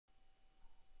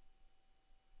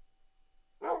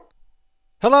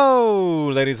Hello,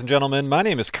 ladies and gentlemen. My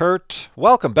name is Kurt.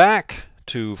 Welcome back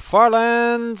to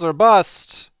Farlands or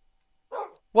Bust.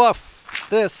 Woof.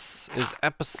 This is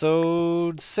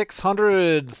episode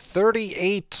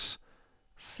 638.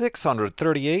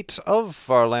 638 of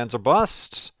Farlands or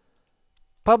Bust.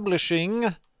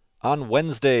 Publishing on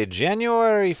Wednesday,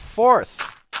 January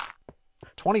 4th,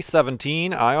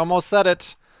 2017. I almost said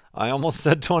it. I almost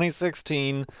said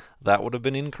 2016. That would have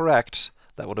been incorrect.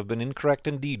 That would have been incorrect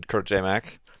indeed, Kurt J.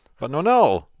 Mac. But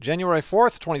no. January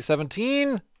 4th,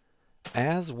 2017,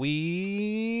 as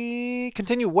we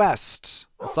continue west.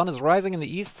 The sun is rising in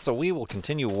the east, so we will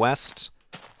continue west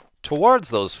towards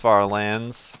those far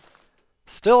lands.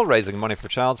 Still raising money for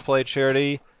Child's Play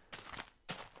charity.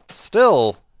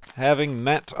 Still having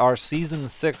met our Season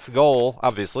 6 goal.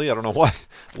 Obviously, I don't know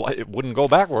why it wouldn't go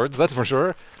backwards, that's for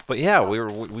sure. But yeah,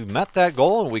 we met that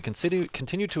goal, and we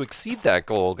continue to exceed that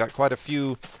goal. Got quite a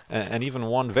few, and even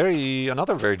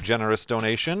another very generous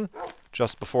donation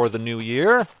just before the new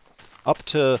year, up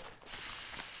to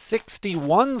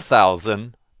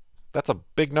 61,000. That's a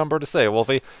big number to say,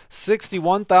 Wolfie.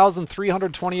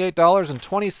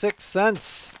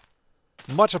 $61,328.26.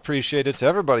 Much appreciated to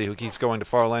everybody who keeps going to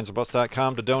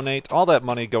farlandsorbust.com to donate. All that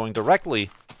money going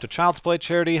directly to Child's Play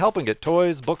charity, helping get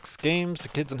toys, books, games to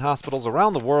kids in hospitals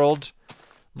around the world.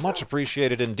 Much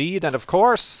appreciated indeed. And of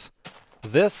course,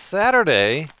 this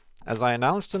Saturday, as I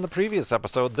announced in the previous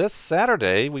episode, this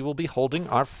Saturday we will be holding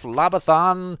our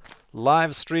Flobathon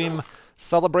live stream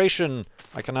celebration.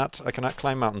 I cannot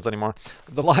climb mountains anymore.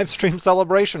 The live stream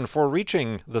celebration for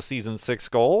reaching the Season 6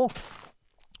 goal,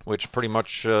 which pretty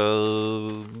much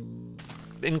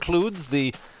includes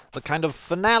the kind of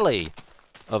finale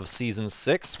of Season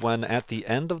 6, when at the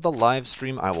end of the live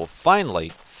stream I will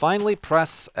finally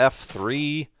press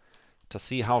F3 to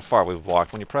see how far we've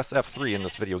walked. When you press F3 in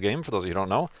this video game, for those of you who don't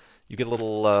know, you get a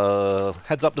little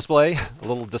heads-up display, a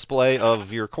little display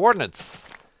of your coordinates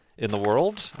in the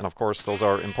world, and of course those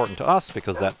are important to us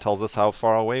because that tells us how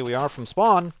far away we are from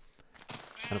spawn,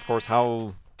 and of course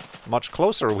how much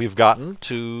closer we've gotten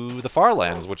to the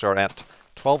Farlands, which are at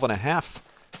 12.5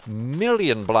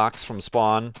 million blocks from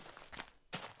spawn.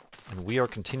 And we are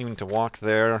continuing to walk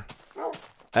there,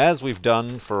 as we've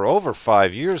done for over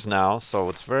 5 years now, so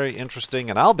it's very interesting,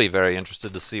 and I'll be very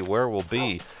interested to see where we'll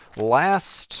be.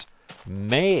 Last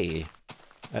May,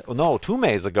 no, 2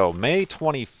 Mays ago, May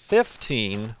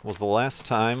 2015 was the last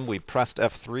time we pressed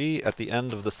F3 at the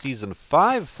end of the Season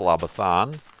 5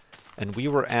 Flobathon, and we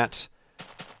were at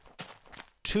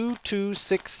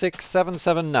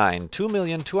 2,266,779,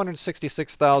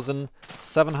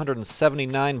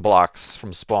 2,266,779 blocks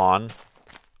from spawn.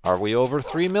 Are we over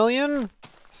 3 million?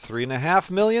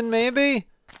 3.5 million, maybe?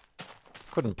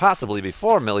 Couldn't possibly be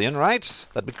 4 million, right?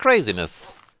 That'd be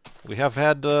craziness. We have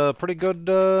had a pretty good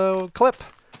clip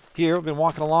here. We've been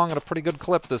walking along at a pretty good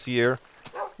clip this year,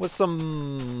 with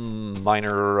some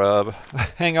minor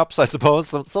hang-ups, I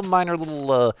suppose, some minor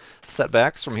little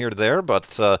setbacks from here to there,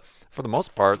 but for the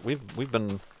most part, we've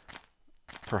been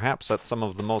perhaps at some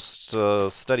of the most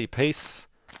steady pace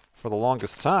for the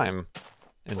longest time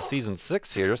in Season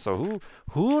 6 here, so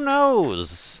who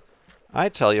knows? I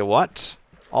tell you what,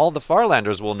 all the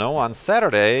Farlanders will know on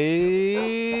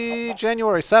Saturday,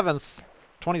 January 7th,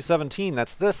 2017.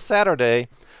 That's this Saturday.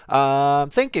 I'm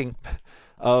thinking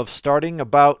of starting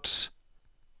about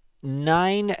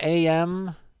 9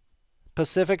 a.m.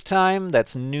 Pacific time.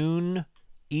 That's noon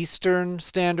Eastern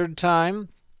Standard Time,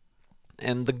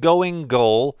 and the going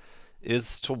goal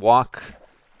is to walk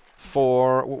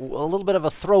for a little bit of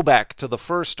a throwback to the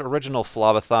first original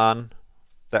Flobathon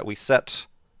that we set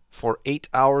for 8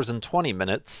 hours and 20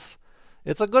 minutes.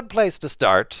 It's a good place to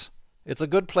start. It's a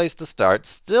good place to start.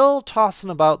 Still tossing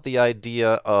about the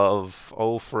idea of,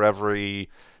 for every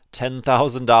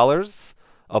 $10,000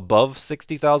 above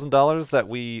 $60,000 that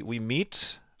we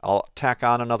meet, I'll tack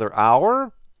on another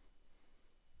hour.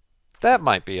 That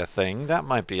might be a thing. That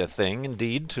might be a thing,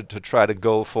 indeed, to try to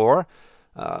go for.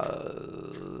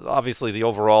 Obviously, the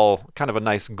overall kind of a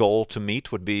nice goal to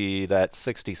meet would be that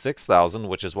 66,000,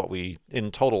 which is what we, in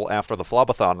total, after the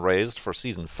Flobathon raised for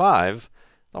Season 5.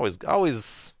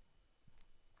 Always...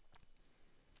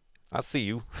 I see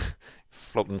you,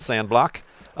 floating sand block.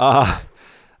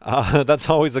 That's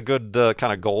always a good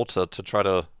kind of goal to try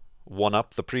to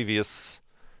one-up the previous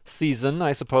season,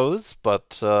 I suppose,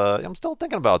 but I'm still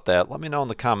thinking about that. Let me know in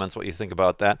the comments what you think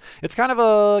about that. It's kind of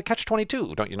a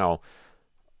catch-22, don't you know?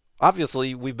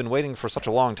 Obviously, we've been waiting for such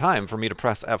a long time for me to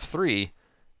press F3.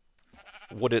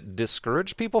 Would it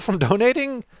discourage people from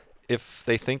donating if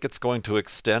they think it's going to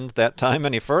extend that time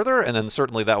any further? And then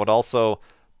certainly that would also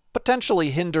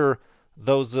potentially hinder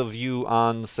those of you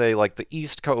on, say, like the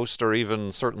East Coast or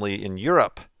even certainly in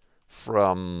Europe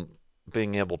from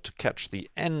being able to catch the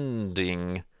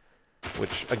ending,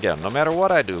 which, again, no matter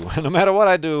what I do, no matter what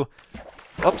I do,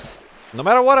 oops, no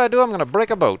matter what I do, I'm going to break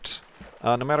a boat.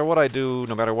 No matter what I do,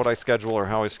 no matter what I schedule or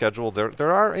how I schedule,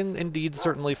 there are indeed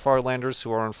certainly Farlanders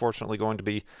who are unfortunately going to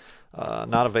be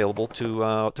not available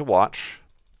to watch.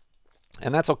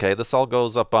 And that's okay. This all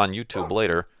goes up on YouTube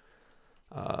later.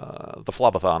 The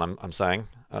Flobathon, I'm saying.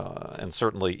 And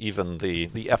certainly even the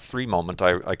F3 moment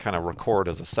I kind of record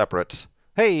as a separate,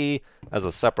 as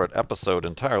a separate episode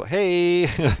entirely. Hey,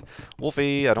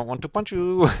 Wolfie, I don't want to punch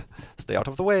you. Stay out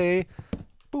of the way.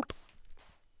 Boop.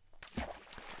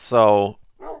 So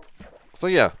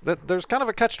yeah, there's kind of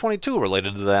a catch-22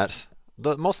 related to that.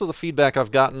 Most of the feedback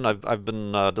I've gotten, I've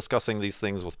been discussing these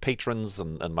things with patrons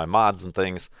and my mods and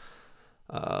things.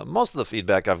 Most of the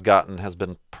feedback I've gotten has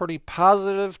been pretty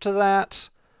positive to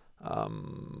that,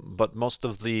 but most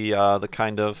of the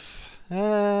kind of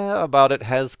about it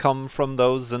has come from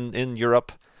those in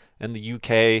Europe and the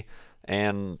UK,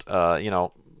 and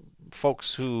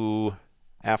folks who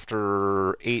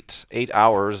after 8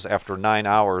 hours, after 9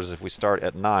 hours, if we start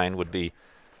at 9, would be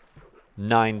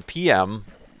 9 p.m.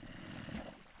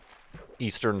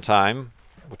 Eastern Time,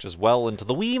 which is well into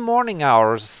the wee morning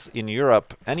hours in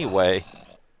Europe anyway.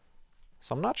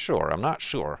 So I'm not sure.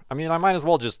 I mean, I might as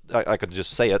well I could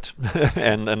just say it,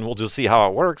 and we'll just see how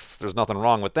it works. There's nothing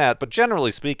wrong with that. But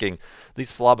generally speaking,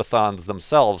 these Flobathons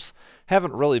themselves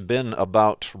haven't really been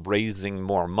about raising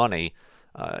more money.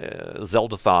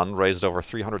 Zeldathon raised over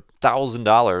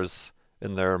 $300,000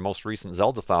 in their most recent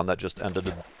Zeldathon that just ended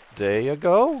a day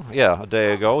ago. Yeah, a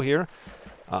day ago here.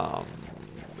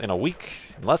 In a week,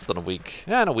 in less than a week.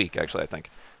 Yeah, in a week actually, I think.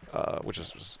 Which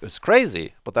is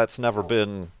crazy, but that's never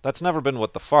been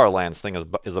what the Farlands thing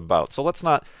is about. So let's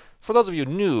not, for those of you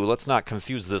new, let's not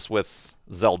confuse this with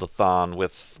Zeldathon,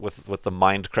 with the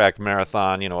Mindcrack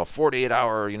Marathon. A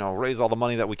 48-hour, raise all the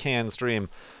money that we can stream.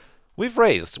 We've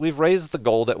raised the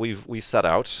goal that we set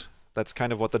out. That's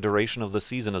kind of what the duration of the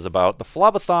season is about. The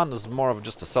Flobathon is more of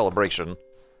just a celebration.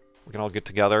 We can all get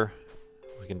together.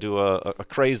 We can do a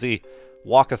crazy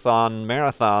walkathon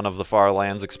marathon of the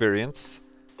Farlands experience.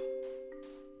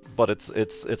 But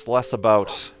it's less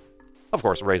about, of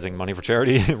course, raising money for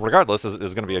charity, regardless,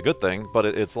 is going to be a good thing. But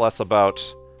it's less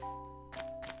about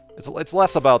it's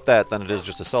less about that than it is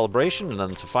just a celebration, and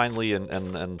then to finally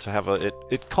and to have the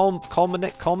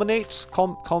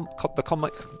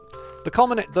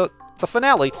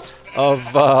finale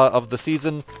of the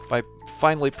season by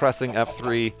finally pressing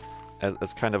F3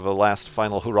 as kind of a last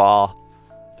final hurrah.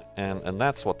 And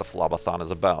that's what the Flobathon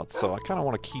is about. So I kind of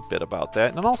want to keep it about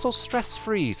that. And also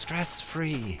stress-free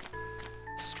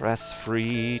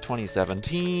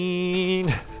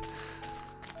 2017.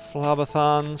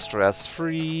 Flobathon,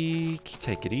 stress-free,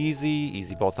 take it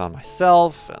easy both on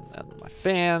myself and my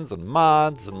fans and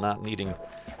mods, and not needing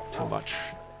too much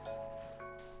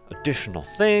additional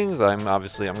things. I'm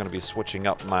going to be switching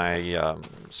up my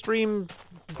stream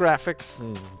graphics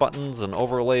and buttons and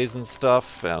overlays and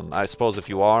stuff, and I suppose if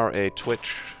you are a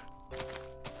Twitch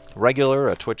regular,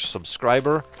 a Twitch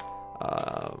subscriber,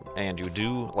 and you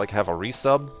do have a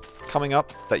resub coming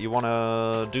up that you want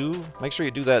to do, make sure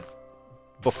you do that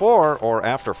before or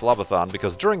after Flobathon,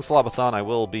 because during Flobathon I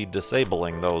will be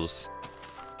disabling those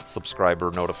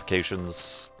subscriber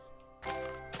notifications,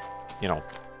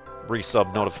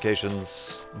 resub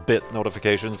notifications, bit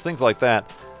notifications, things like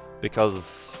that,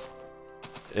 because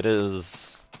it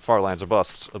is Farlands or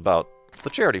Bust about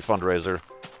the charity fundraiser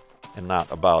and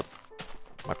not about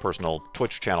my personal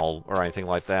Twitch channel or anything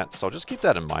like that. So just keep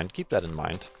that in mind.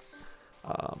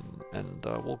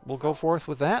 We'll go forth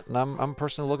with that, and I'm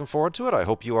personally looking forward to it. I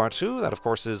hope you are too. That, of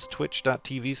course, is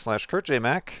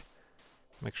twitch.tv/KurtJMac.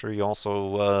 Make sure you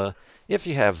also, if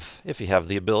you have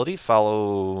the ability,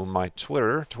 follow my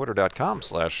Twitter,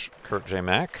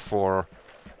 twitter.com/KurtJMac for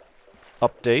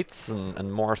updates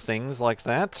and more things like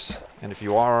that. And if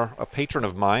you are a patron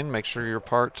of mine, make sure you're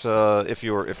part. If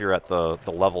you're at the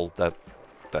level that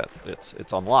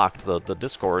it's unlocked, the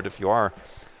Discord. If you are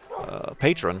a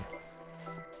patron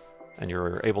and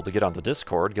you're able to get on the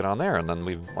Discord, get on there. And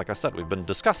then like I said, we've been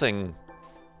discussing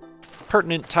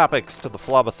pertinent topics to the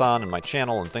Flobathon and my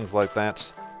channel and things like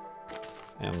that.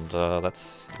 And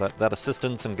that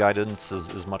assistance and guidance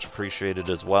is much appreciated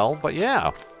as well. But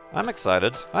yeah, I'm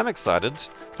excited.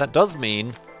 That does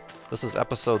mean this is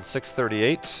episode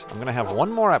 638. I'm going to have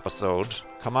one more episode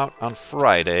come out on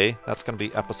Friday. That's going to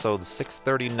be episode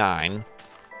 639.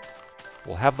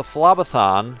 We'll have the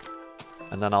Flobathon,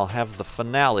 and then I'll have the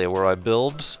finale where I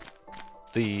build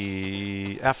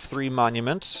the F3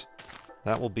 monument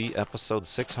That will be episode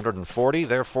 640.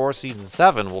 Therefore, season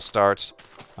 7 will start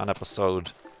on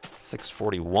episode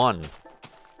 641.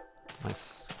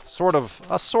 Nice,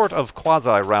 a sort of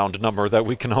quasi-round number that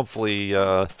we can hopefully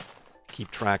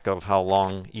keep track of how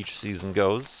long each season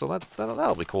goes. So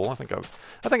that'll be cool. I think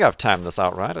I've timed this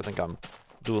out right. I think I'm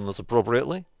doing this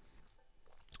appropriately.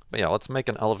 But yeah, let's make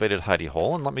an elevated hidey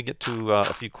hole, and let me get to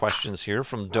a few questions here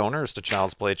from donors to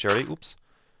Child's Play Charity. Oops.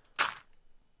 A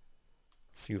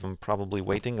few of them probably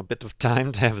waiting a bit of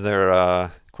time to have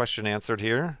their question answered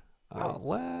here.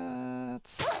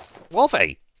 Let's...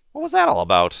 Wolfie! What was that all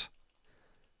about?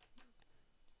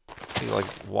 He, like,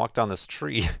 walked on this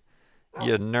tree.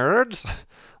 You nerd!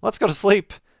 Let's go to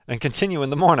sleep and continue in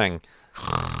the morning.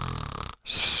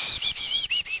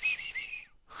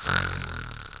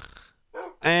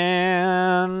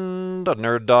 And a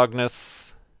nerd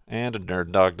dogness. And a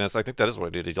nerd dogness. I think that is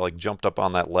what he did. He, like, jumped up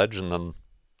on that ledge and then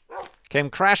came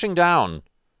crashing down.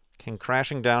 Came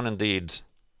crashing down indeed.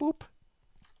 Boop.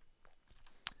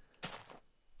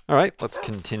 Alright, let's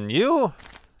continue.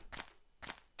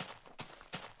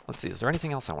 Let's see, is there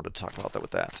anything else I wanted to talk about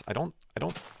with that? I don't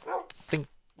think...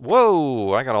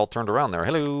 Whoa! I got all turned around there.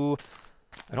 Hello!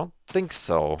 I don't think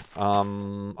so.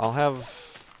 I'll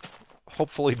have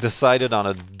hopefully decided on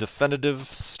a definitive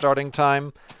starting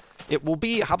time. It will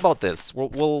be... How about this?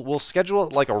 We'll schedule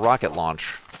it like a rocket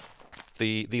launch.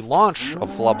 The launch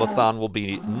of Flobathon will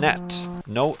be net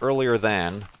no earlier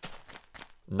than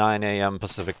 9 a.m.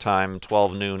 Pacific Time,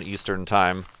 12 noon Eastern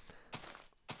Time.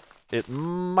 It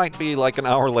might be like an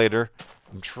hour later.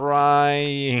 I'm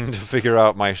trying to figure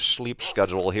out my sleep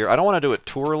schedule here. I don't want to do it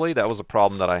too early. That was a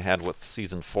problem that I had with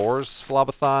Season 4's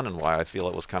Flobathon, and why I feel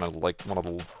it was kind of like one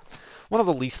of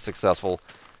the least successful,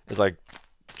 is I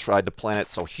tried to plan it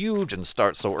so huge and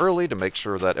start so early to make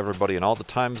sure that everybody in all the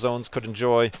time zones could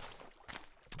enjoy.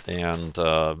 And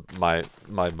my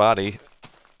body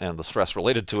and the stress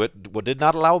related to it did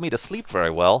not allow me to sleep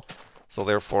very well, so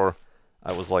therefore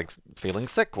I was like feeling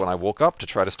sick when I woke up to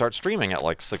try to start streaming at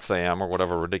like 6 a.m. or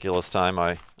whatever ridiculous time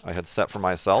I had set for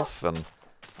myself, and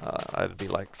I'd be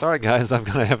like, sorry guys, I'm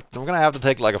gonna have to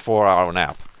take like a 4-hour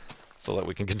nap so that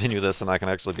we can continue this and I can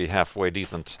actually be halfway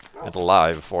decent and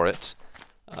alive for it.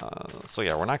 So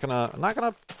yeah, we're not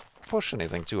gonna push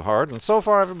anything too hard, and so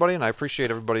far everybody, and I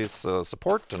appreciate everybody's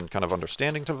support and kind of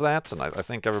understanding to that, and I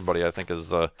think everybody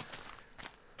is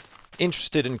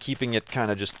interested in keeping it kind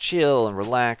of just chill and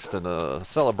relaxed, and a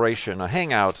celebration, a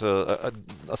hangout, a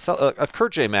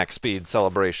Kurt J. Max Speed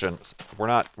celebration. We're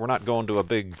not going to a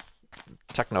big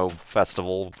techno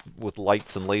festival with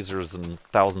lights and lasers and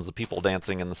thousands of people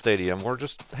dancing in the stadium. We're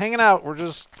just hanging out. We're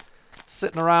just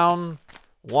sitting around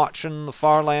watching the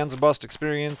Far Lands of Bust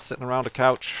experience, sitting around a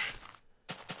couch,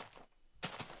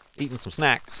 eating some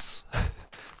snacks,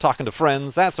 talking to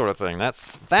friends, that sort of thing.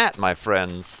 That, my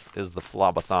friends, is the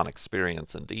Flobathon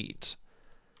experience indeed.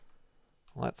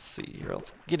 Let's see here.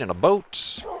 Let's get in a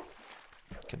boat.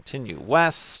 Continue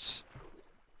west.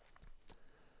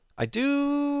 I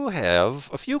do have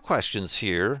a few questions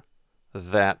here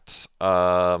that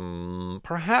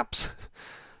perhaps,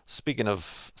 speaking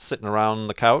of sitting around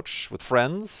the couch with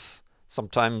friends,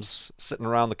 sometimes sitting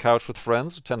around the couch with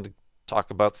friends, we tend to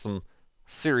talk about some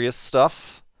serious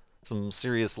stuff, some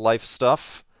serious life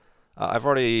stuff. I've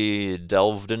already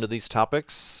delved into these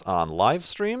topics on live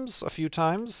streams a few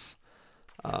times,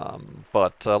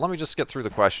 but let me just get through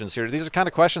the questions here. These are kind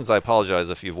of questions, I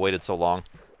apologize if you've waited so long.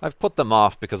 I've put them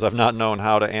off because I've not known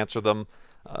how to answer them,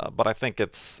 but I think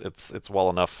it's well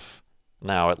enough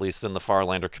now, at least in the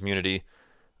Farlander community.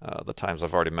 The times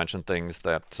I've already mentioned things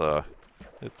that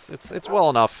it's well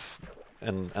enough,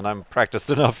 and I'm practiced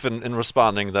enough in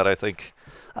responding that I think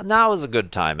now is a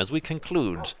good time as we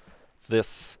conclude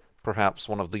this, perhaps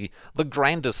one of the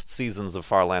grandest seasons of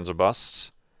Farlands or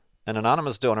Bust. An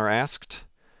anonymous donor asked,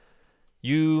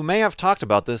 "You may have talked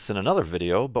about this in another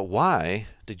video, but why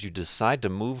did you decide to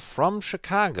move from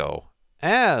Chicago?"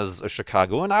 As a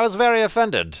Chicagoan, I was very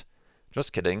offended.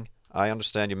 Just kidding. I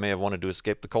understand you may have wanted to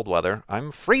escape the cold weather.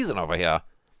 I'm freezing over here.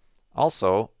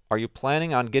 Also, are you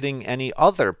planning on getting any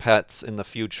other pets in the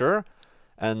future?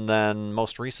 And then,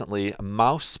 most recently,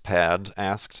 Mousepad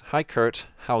asked, "Hi Kurt,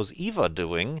 how's Eva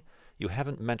doing? You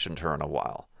haven't mentioned her in a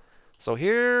while." So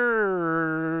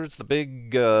here's the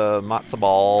big matzo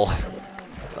ball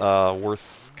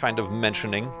worth kind of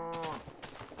mentioning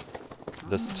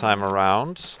this time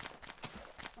around.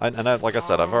 Like I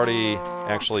said, I've already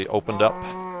actually opened up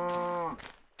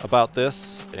about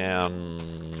this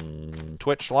and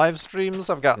Twitch live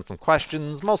streams. I've gotten some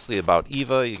questions, mostly about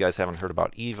Eva. You guys haven't heard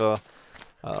about Eva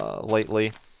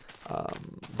lately.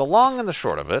 The long and the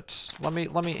short of it, let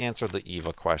me answer the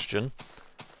Eva question.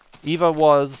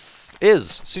 Eva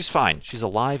she's fine. She's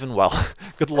alive and well.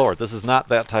 Good Lord, this is not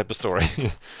that type of story.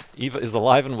 Eva is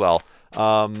alive and well.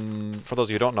 For those of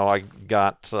you who don't know,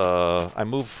 I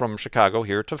moved from Chicago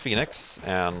here to Phoenix,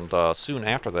 and soon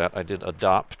after that I did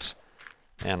adopt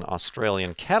an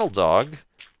Australian cattle dog,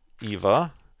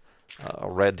 Eva, a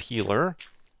red heeler.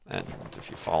 And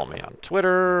if you follow me on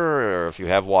Twitter, or if you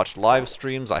have watched live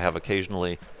streams, I have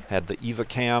occasionally had the Eva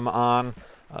cam on.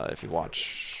 If you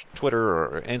watch Twitter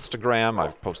or Instagram,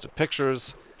 I've posted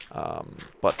pictures.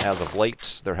 But as of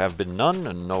late, there have been none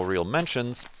and no real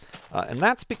mentions. And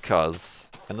that's because,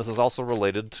 and this is also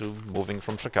related to moving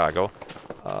from Chicago,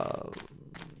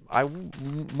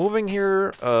 moving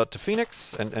here to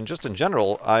Phoenix, and just in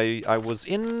general, I was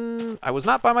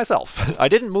not by myself. I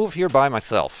didn't move here by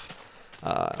myself.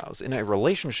 I was in a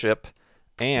relationship,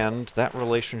 and that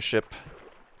relationship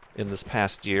in this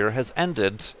past year has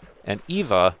ended, and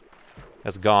Eva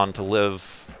has gone to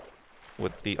live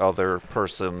with the other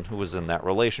person who was in that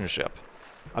relationship.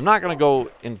 I'm not going to go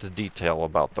into detail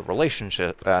about the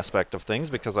relationship aspect of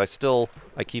things because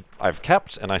I've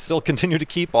kept and I still continue to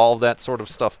keep all of that sort of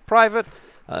stuff private,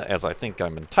 as I think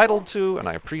I'm entitled to, and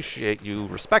I appreciate you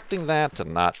respecting that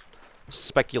and not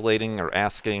speculating or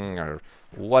asking or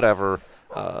whatever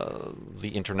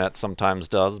the internet sometimes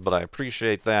does, but I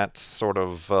appreciate that sort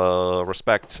of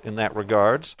respect in that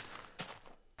regard.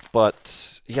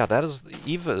 But yeah,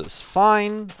 Eva is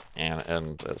fine,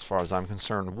 and as far as I'm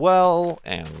concerned, well,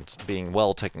 and being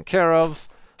well taken care of.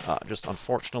 Just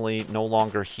unfortunately no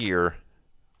longer here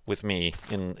with me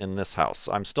in this house.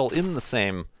 I'm still in the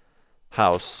same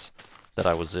house that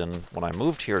I was in when I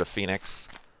moved here to Phoenix,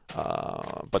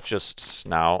 but just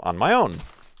now on my own.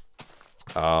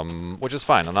 Which is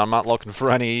fine, and I'm not looking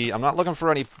for any I don't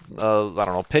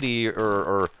know, pity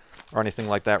or anything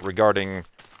like that regarding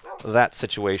that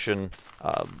situation.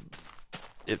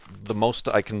 The most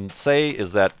I can say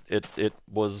is that it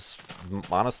was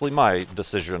honestly my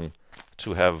decision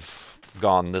to have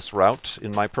gone this route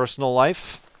in my personal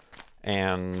life,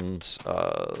 and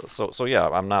so yeah,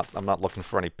 I'm not looking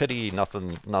for any pity.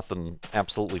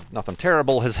 Absolutely nothing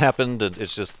terrible has happened.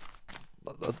 It's just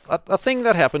a thing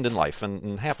that happened in life,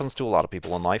 and happens to a lot of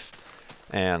people in life,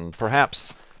 and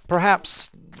perhaps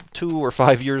 2 or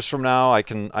 5 years from now I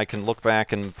can look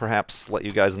back and perhaps let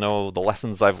you guys know the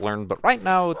lessons I've learned, but right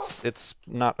now it's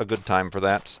not a good time for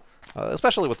that,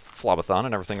 especially with Flobathon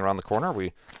and everything around the corner.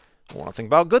 We want to think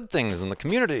about good things in the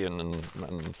community and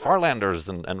Farlanders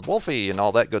and Wolfie and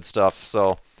all that good stuff.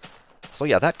 So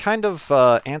yeah, that kind of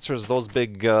answers those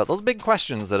big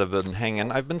questions that have been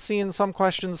hanging. I've been seeing some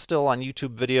questions still on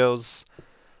YouTube videos,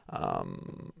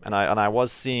 and I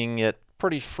was seeing it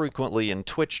pretty frequently in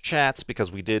Twitch chats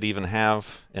because we did even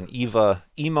have an Eva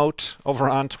emote over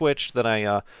on Twitch that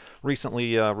I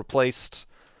recently replaced,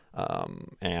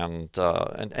 and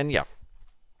yeah.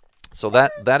 So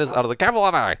that is out of the careful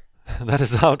eye. That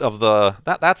is out of the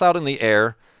that's out in the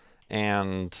air,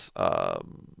 and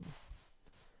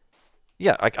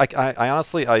yeah, I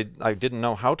honestly I didn't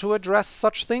know how to address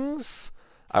such things.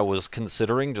 I was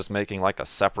considering just making like a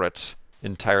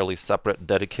entirely separate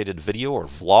dedicated video or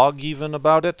vlog even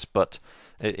about it, but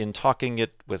in talking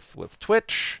it with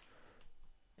Twitch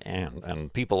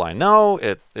and people I know,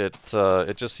 it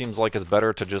just seems like it's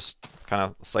better to just kind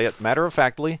of say it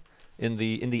matter-of-factly in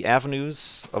the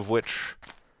avenues of which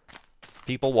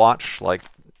people watch. Like,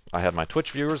 I had my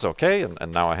Twitch viewers, okay,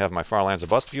 and now I have my Farlands or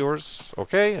Bust viewers,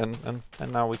 okay, and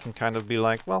now we can kind of be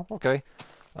like, well, okay,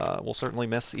 we'll certainly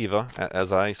miss Eva,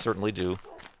 as I certainly do,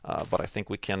 but I think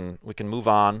we can move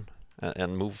on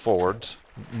and move forward.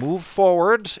 Move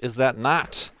forward? Is that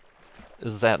not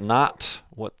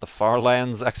what the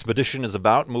Farlands expedition is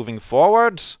about? Moving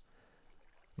forward?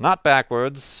 Not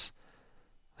backwards.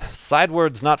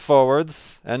 Sidewards, not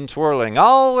forwards. And twirling.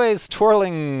 Always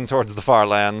twirling towards the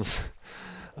Farlands.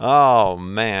 Oh,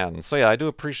 man. So yeah, I do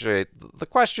appreciate the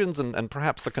questions and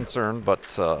perhaps the concern,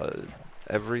 but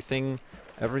everything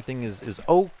is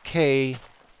okay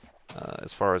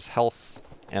as far as health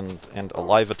and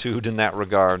alivitude in that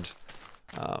regard.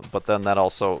 But then that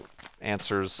also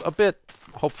answers a bit,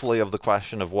 hopefully, of the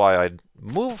question of why I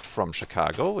moved from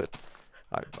Chicago.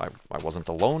 I wasn't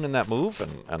alone in that move,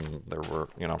 and there were,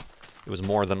 it was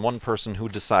more than one person who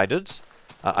decided.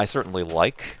 I certainly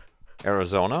like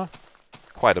Arizona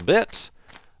quite a bit.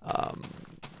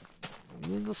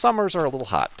 The summers are a little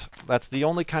hot. That's the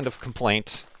only kind of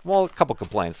complaint. Well, a couple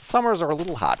complaints. The summers are a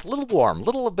little hot, a little warm, a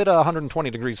little bit of 120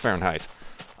 degrees Fahrenheit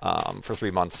for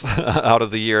 3 months out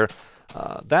of the year.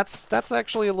 That's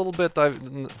actually a little bit.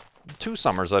 2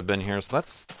 summers I've been here, so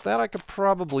that I could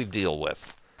probably deal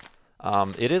with.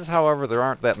 It is, however, there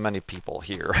aren't that many people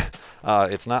here.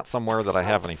 It's not somewhere that I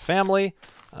have any family.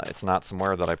 It's not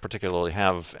somewhere that I particularly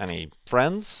have any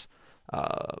friends.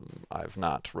 I've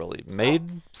not really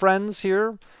made friends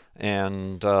here,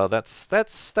 and that's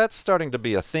starting to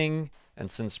be a thing.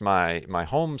 And since my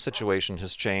home situation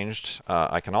has changed,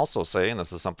 I can also say, and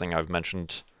this is something I've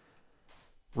mentioned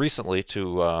recently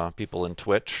to people in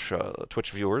Twitch,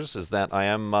 Twitch viewers, is that I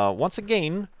am once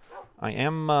again. I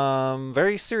am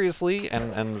very seriously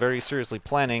and very seriously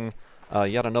planning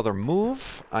yet another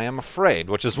move. I am afraid,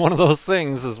 which is one of those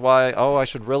things is why, oh, I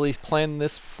should really plan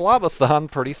this Flobathon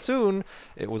pretty soon.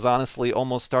 It was honestly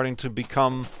almost starting to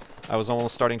become, I was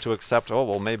almost starting to accept, oh,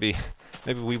 well, maybe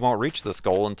we won't reach this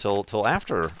goal until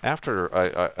after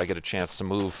I get a chance to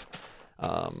move.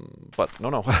 But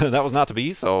no, that was not to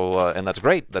be. So, and that's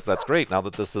great. That's great. Now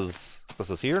that this is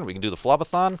here, and we can do the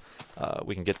Flobathon,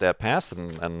 we can get that passed,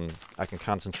 and I can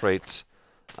concentrate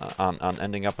on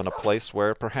ending up in a place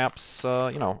where perhaps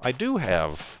you know, I do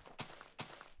have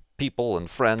people and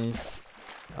friends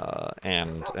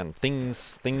and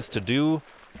things to do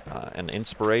and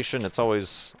inspiration. It's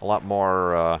always a lot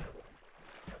more.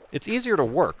 It's easier to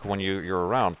work when you're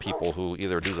around people who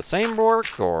either do the same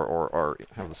work or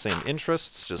have the same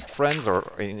interests, just friends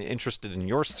or interested in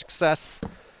your success.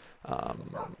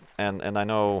 And I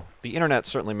know the internet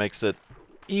certainly makes it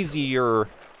easier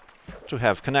to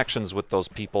have connections with those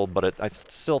people, but I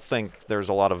still think there's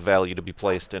a lot of value to be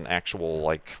placed in actual,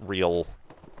 like, real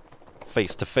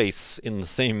face-to-face in the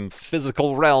same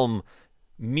physical realm,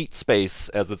 meet space,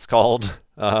 as it's called,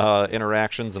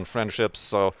 interactions and friendships.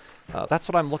 So that's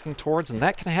what I'm looking towards, and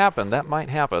that can happen. That might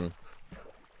happen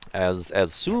as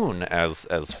soon as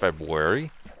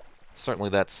February. Certainly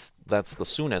that's the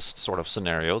soonest sort of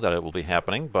scenario that it will be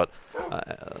happening, but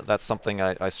that's something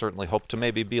I certainly hope to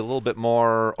maybe be a little bit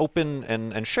more open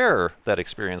and share that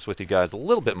experience with you guys a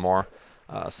little bit more,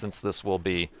 since this will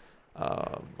be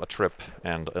a trip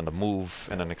and a move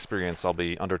and an experience I'll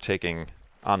be undertaking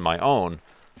on my own.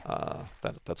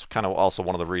 That's kind of also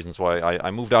one of the reasons why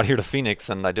I moved out here to Phoenix,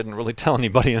 and I didn't really tell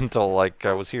anybody until, like,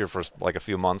 I was here for like a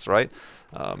few months, right?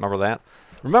 Remember that?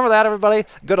 Remember that, everybody?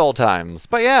 Good old times.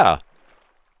 But yeah,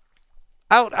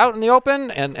 out in the open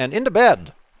and into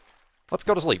bed. Let's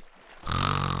go to sleep.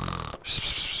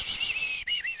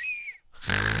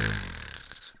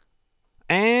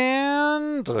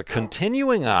 And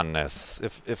continuing onness.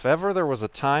 If ever there was a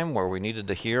time where we needed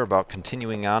to hear about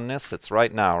continuing onness, it's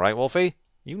right now, right, Wolfie?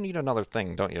 You need another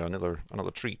thing, don't you? Another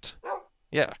treat.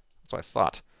 Yeah, that's what I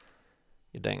thought.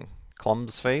 You dang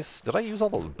clum's face. Did I use all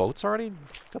those boats already?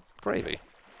 Good gravy.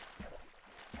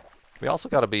 We also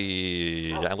got to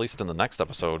be, at least in the next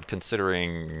episode,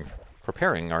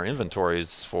 preparing our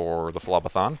inventories for the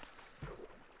Flobathon.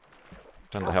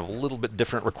 Tend to have a little bit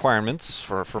different requirements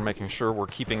for making sure we're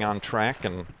keeping on track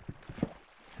and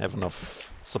have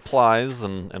enough supplies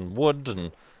and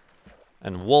wood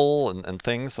and wool and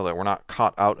things so that we're not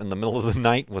caught out in the middle of the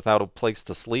night without a place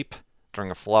to sleep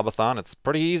during a Flobathon. It's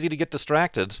pretty easy to get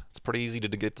distracted.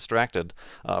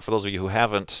 For those of you who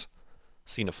haven't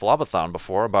seen a Flobathon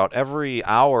before, about every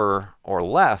hour or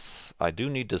less, I do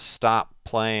need to stop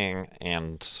playing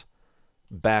and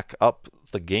back up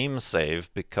the game save,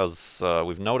 because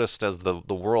we've noticed as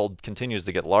the world continues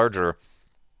to get larger,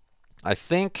 I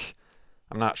think,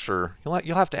 I'm not sure,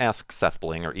 you'll have to ask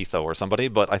Sethbling or Etho or somebody,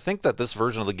 but I think that this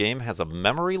version of the game has a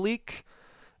memory leak,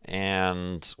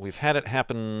 and we've had it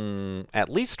happen at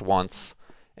least once,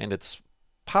 and it's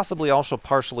possibly also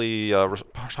partially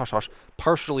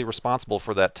responsible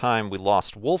for that time we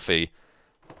lost Wolfie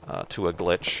to a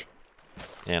glitch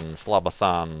in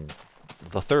Flobathon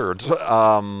the Third,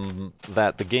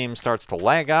 that the game starts to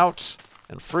lag out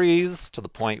and freeze to the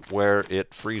point where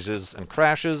it freezes and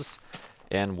crashes,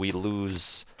 and we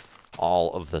lose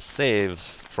all of the save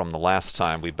from the last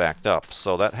time we backed up.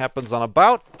 So that happens on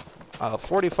about a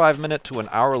 45-minute to an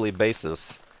hourly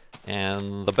basis,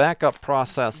 and the backup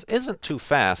process isn't too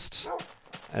fast,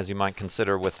 as you might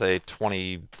consider with a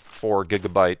 24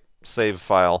 gigabyte save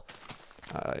file.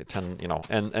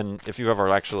 And if you've ever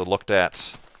actually looked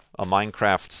at a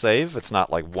Minecraft save, it's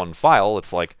not like one file,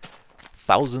 it's like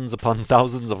thousands upon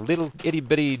thousands of little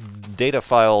itty-bitty data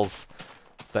files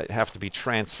that have to be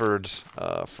transferred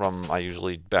from, I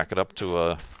usually back it up to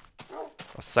a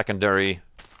secondary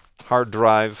hard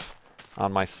drive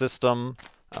on my system.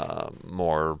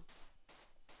 More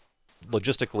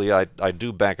logistically, I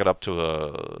do back it up to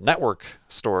a network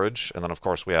storage, and then of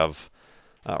course we have,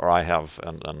 I have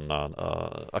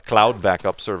a cloud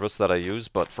backup service that I use.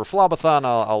 But for Flobathon,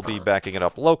 I'll be backing it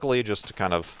up locally just to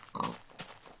kind of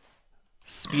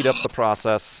speed up the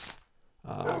process.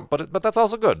 But that's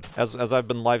also good. As I've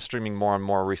been live streaming more and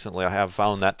more recently, I have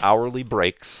found that hourly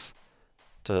breaks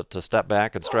to step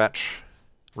back and stretch,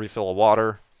 refill a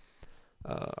water,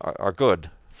 are good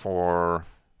for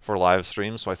live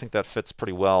streams. So I think that fits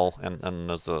pretty well, and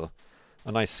is a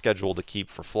nice schedule to keep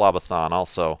for Flobathon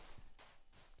also.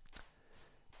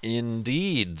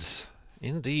 Indeed.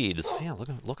 Yeah,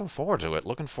 looking forward to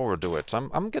it.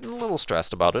 I'm getting a little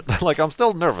stressed about it. Like, I'm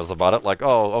still nervous about it. Like,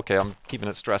 oh, okay, I'm keeping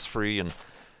it stress-free and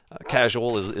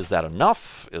casual. Is that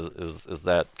enough? Is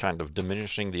that kind of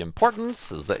diminishing the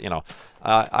importance? Is that, you know,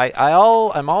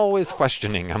 I'm always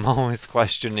questioning. I'm always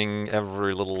questioning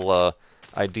every little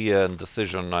idea and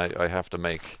decision I have to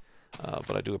make.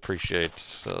 But I do appreciate,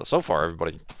 so far,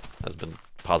 everybody has been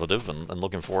positive and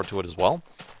looking forward to it as well.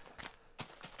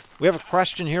 We have a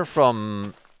question here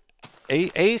from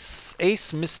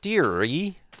Ace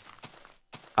Mystery.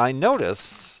 I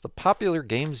notice the popular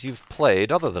games you've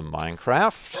played other than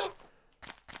Minecraft.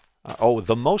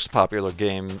 The most popular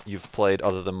game you've played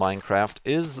other than Minecraft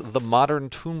is the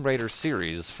modern Tomb Raider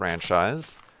series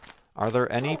franchise. Are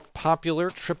there any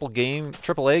popular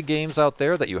AAA games out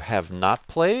there that you have not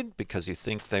played because you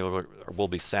think they will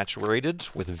be saturated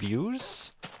with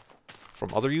views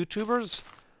from other YouTubers?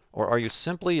 Or are you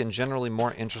simply and generally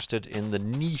more interested in the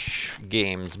niche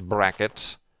games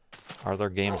bracket? Are there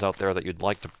games out there that you'd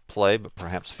like to play but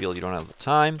perhaps feel you don't have the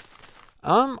time?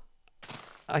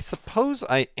 I suppose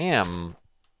I am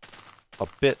a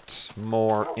bit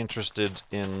more interested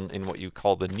in what you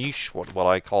call the niche, what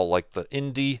I call like the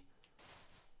indie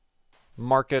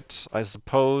market, I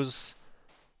suppose.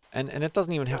 And it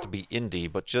doesn't even have to be indie,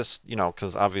 but just, you know,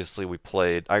 because obviously we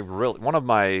played, one of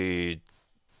my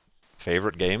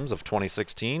favorite games of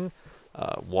 2016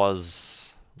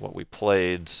 was what we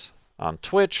played on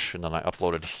Twitch, and then I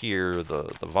uploaded here the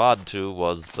VOD to,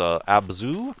 was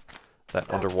Abzu,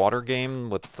 that underwater game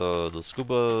with the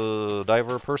scuba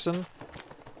diver person.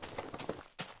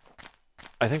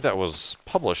 I think that was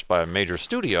published by a major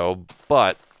studio,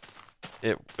 but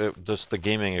it just, the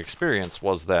gaming experience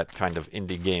was that kind of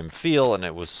indie game feel, and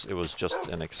it was just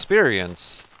an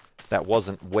experience that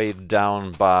wasn't weighed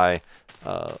down by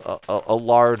a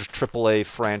large AAA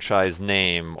franchise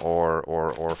name, or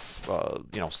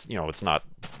you know, it's not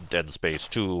Dead Space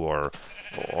 2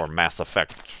 or Mass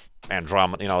Effect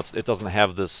Andromeda. You know, it doesn't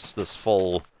have this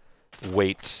full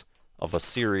weight of a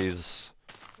series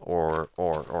or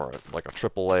like a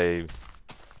AAA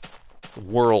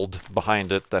world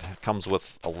behind it that comes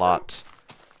with a lot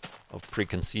of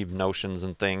preconceived notions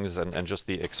and things, and just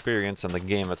the experience and the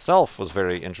game itself was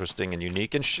very interesting and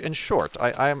unique and short.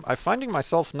 I'm finding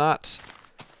myself not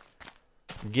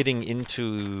getting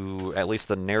into at least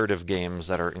the narrative games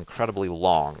that are incredibly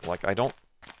long. Like,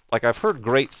 I've heard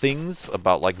great things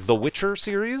about like the Witcher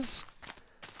series,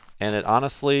 and it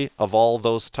honestly, of all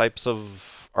those types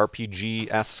of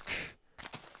RPG-esque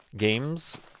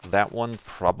games, that one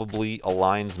probably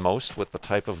aligns most with the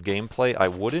type of gameplay I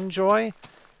would enjoy.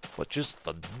 But just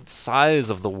the size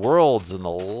of the worlds and the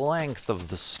length of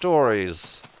the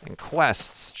stories and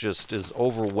quests just is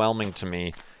overwhelming to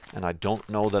me, and I don't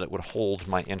know that it would hold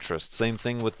my interest. Same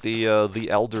thing with the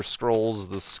Elder Scrolls,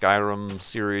 the Skyrim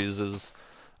series is,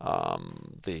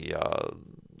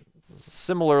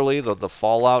 similarly the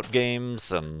Fallout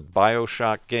games and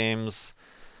BioShock games.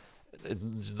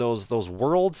 Those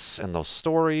worlds and those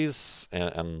stories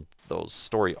and those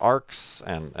story arcs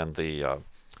and the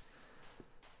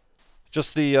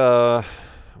just the,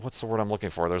 what's the word I'm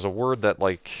looking for? There's a word that,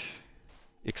 like,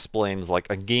 explains, like,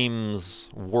 a game's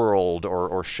world or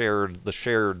the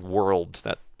shared world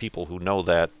that people who know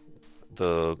that,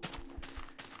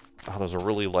 there's a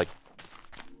really, like,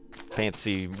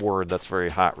 fancy word that's very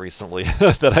hot recently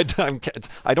that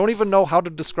I don't even know how to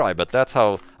describe it. That's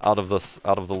how out of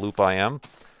the loop I am.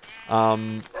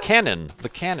 The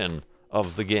canon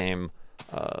of the game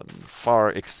far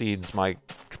exceeds my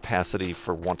capacity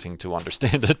for wanting to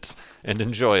understand it and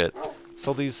enjoy it.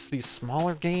 So these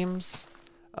smaller games,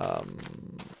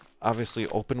 obviously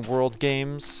open world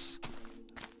games,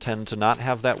 tend to not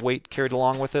have that weight carried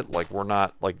along with it. Like, we're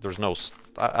not, like, there's no,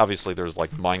 obviously there's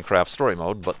like Minecraft story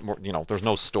mode, but you know, there's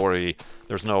no story,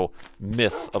 there's no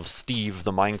myth of Steve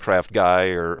the Minecraft guy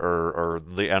or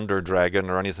the Ender Dragon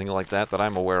or anything like that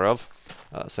I'm aware of.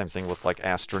 Same thing with like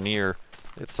Astroneer.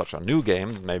 It's such a new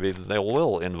game, maybe they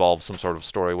will involve some sort of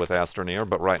story with Astroneer,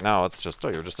 but right now it's just, oh,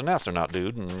 you're just an astronaut,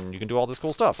 dude, and you can do all this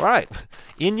cool stuff. All right,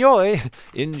 enjoy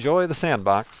the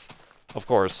sandbox. Of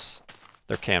course,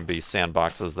 there can be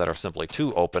sandboxes that are simply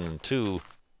too open and too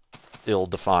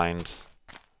ill-defined.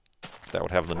 That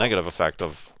would have the negative effect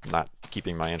of not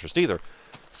keeping my interest either.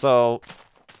 So,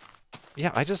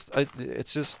 yeah,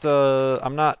 it's just,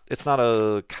 it's not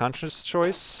a conscious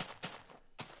choice.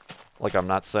 Like, I'm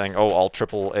not saying, oh, all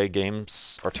AAA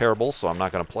games are terrible, so I'm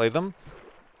not going to play them.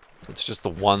 It's just the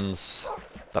ones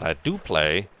that I do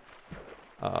play,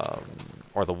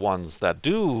 or the ones that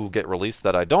do get released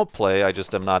that I don't play, I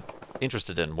just am not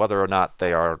interested in, whether or not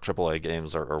they are AAA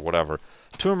games or whatever.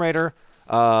 Tomb Raider,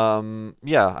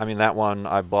 yeah, I mean, that one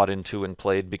I bought into and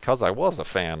played because I was a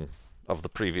fan of the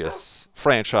previous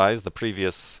franchise, the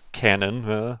previous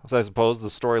canon, I suppose, the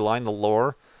storyline, the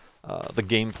lore, the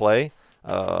gameplay.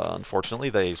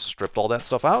 Unfortunately, they stripped all that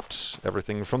stuff out.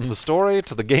 Everything from the story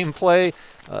to the gameplay,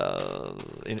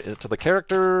 to the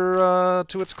character,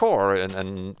 to its core,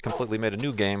 and completely made a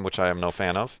new game, which I am no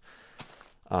fan of.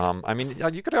 I mean,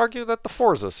 you could argue that the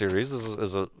Forza series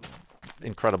is a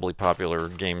incredibly popular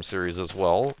game series as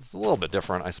well. It's a little bit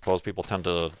different, I suppose. People tend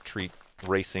to treat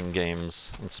racing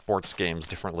games and sports games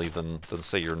differently than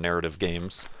say, your narrative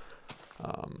games.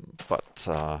 But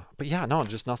yeah, no,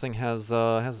 just nothing has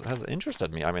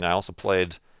interested me. I mean, I also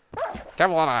played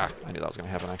Carolina. I knew that was going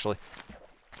to happen, actually.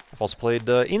 I've also played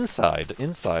Inside.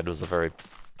 Inside was a very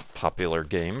popular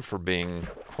game for being,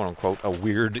 quote-unquote, a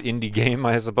weird indie game,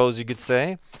 I suppose you could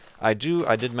say. I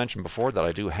did mention before that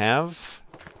I do have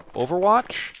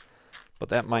Overwatch, but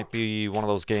that might be one of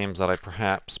those games that I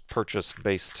perhaps purchased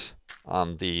based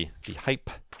on the hype.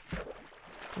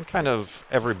 And kind of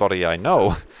everybody I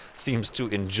know seems to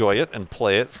enjoy it and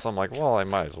play it, so I'm like, well, I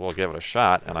might as well give it a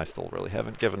shot, and I still really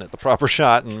haven't given it the proper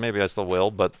shot, and maybe I still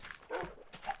will, but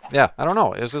yeah, I don't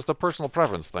know. It's just a personal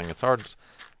preference thing. It's hard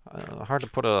to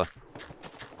put a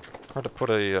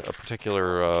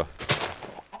particular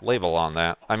label on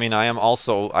that. I mean,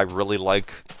 I really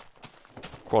like,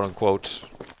 quote unquote,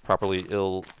 properly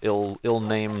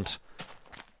ill-named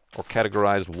or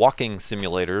categorized walking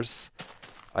simulators.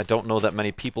 I don't know that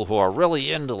many people who are really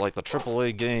into like the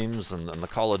AAA games and the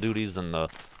Call of Duties and the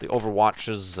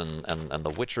Overwatches and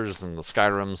the Witchers and the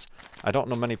Skyrims. I don't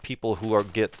know many people who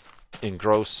get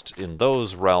engrossed in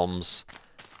those realms.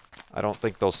 I don't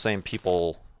think those same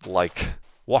people like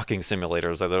walking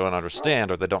simulators, or they don't understand,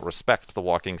 or they don't respect the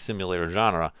walking simulator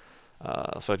genre.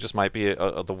 So it just might be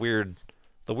the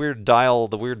weird dial,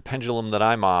 the weird pendulum that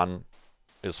I'm on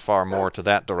is far more to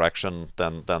that direction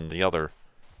than the other.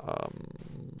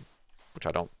 Which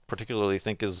I don't particularly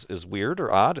think is weird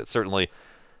or odd. It's certainly,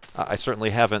 I certainly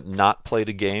haven't not played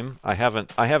a game. I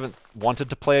haven't wanted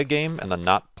to play a game and then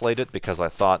not played it because I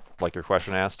thought, like your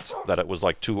question asked, that it was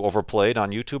like too overplayed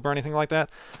on YouTube or anything like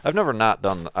that. I've never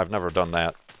done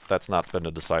that. That's not been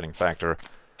a deciding factor.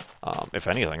 If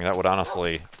anything, that would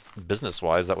honestly,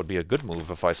 business-wise, that would be a good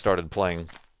move if I started playing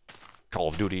Call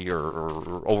of Duty or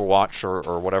Overwatch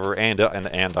or whatever, and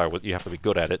you have to be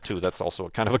good at it too. That's also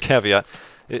kind of a caveat.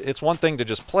 It's one thing to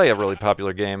just play a really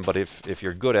popular game, but if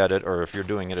you're good at it, or if you're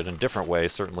doing it in a different way,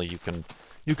 certainly you can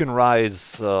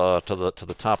rise to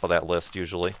the top of that list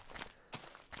usually.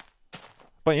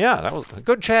 But yeah, that was a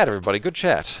good chat, everybody. Good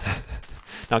chat.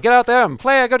 Now get out there and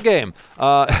play a good game.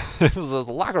 It was a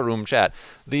locker room chat.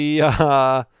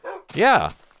 Yeah.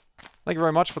 Thank you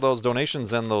very much for those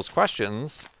donations and those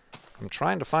questions. I'm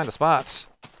trying to find a spot.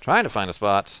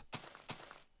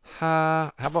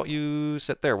 How about you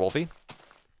sit there, Wolfie?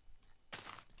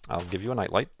 I'll give you a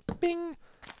nightlight. Bing!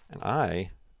 And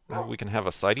maybe we can have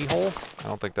a sidey hole? I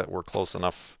don't think that we're close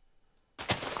enough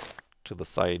to the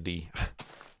sidey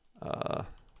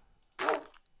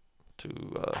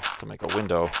to make a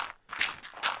window.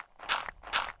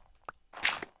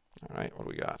 Alright, what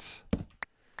do we got?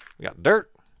 We got dirt.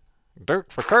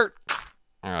 Dirt for Kurt.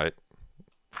 Alright.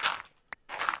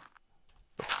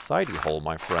 The sidey hole,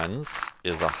 my friends,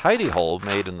 is a hidey hole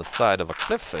made in the side of a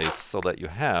cliff face so that you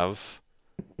have...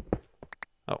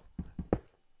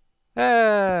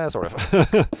 sort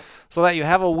of. So that you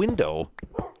have a window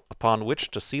upon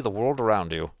which to see the world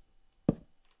around you.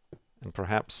 And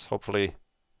perhaps, hopefully,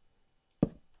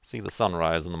 see the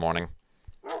sunrise in the morning.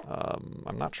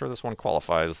 I'm not sure this one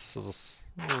qualifies. This is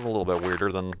a little bit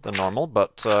weirder than normal,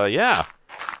 but yeah.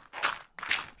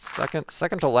 Second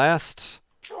to last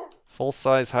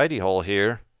full-size hidey hole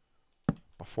here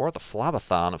before the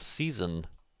Flobathon of Season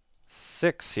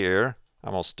 6 here. I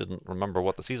almost didn't remember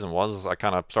what the season was. I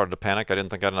kind of started to panic. I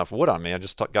didn't think I had enough wood on me. I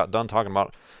just got done talking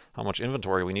about how much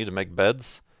inventory we need to make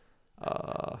beds.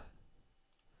 And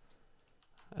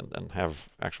have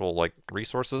actual, like,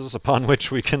 resources upon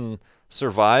which we can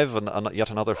survive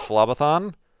yet another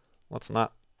Flobathon. Let's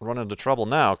not run into trouble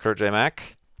now, Kurt J.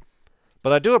 Mac.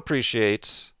 But I do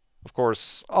appreciate, of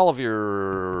course, all of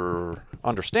your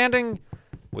understanding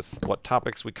with what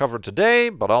topics we covered today,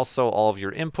 but also all of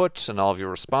your input and all of your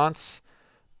response.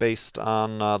 based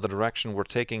on the direction we're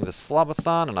taking this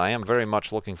Flobathon, and I am very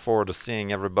much looking forward to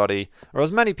seeing everybody, or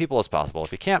as many people as possible.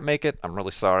 If you can't make it, I'm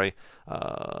really sorry.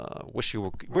 Wish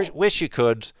you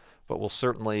could, but we'll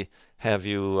certainly have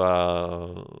you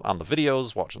on the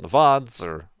videos, watching the VODs,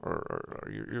 or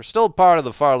you're still part of the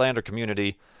Farlander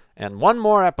community. And one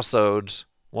more episode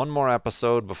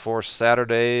before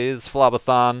Saturday's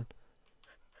Flobathon.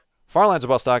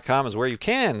 FarlandsOfBus.com is where you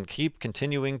can keep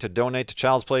continuing to donate to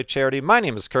Child's Play charity. My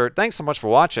name is Kurt. Thanks so much for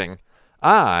watching.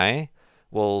 I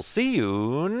will see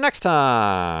you next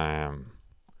time.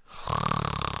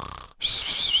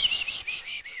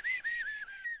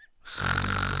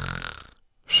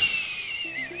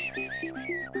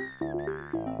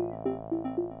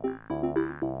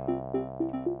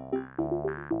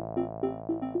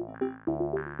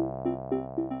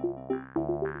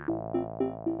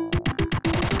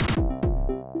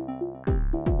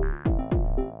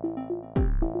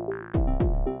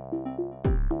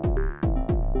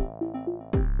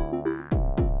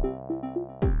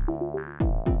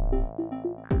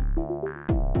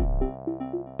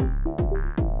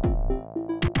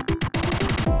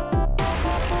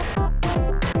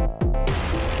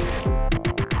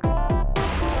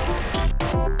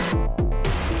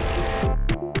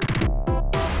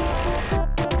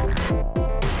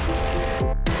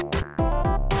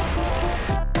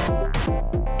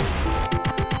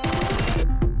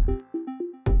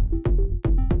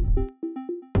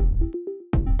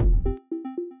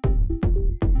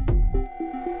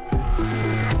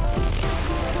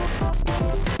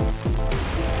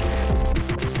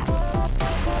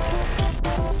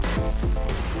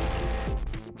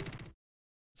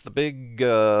 It's the big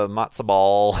matzo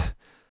ball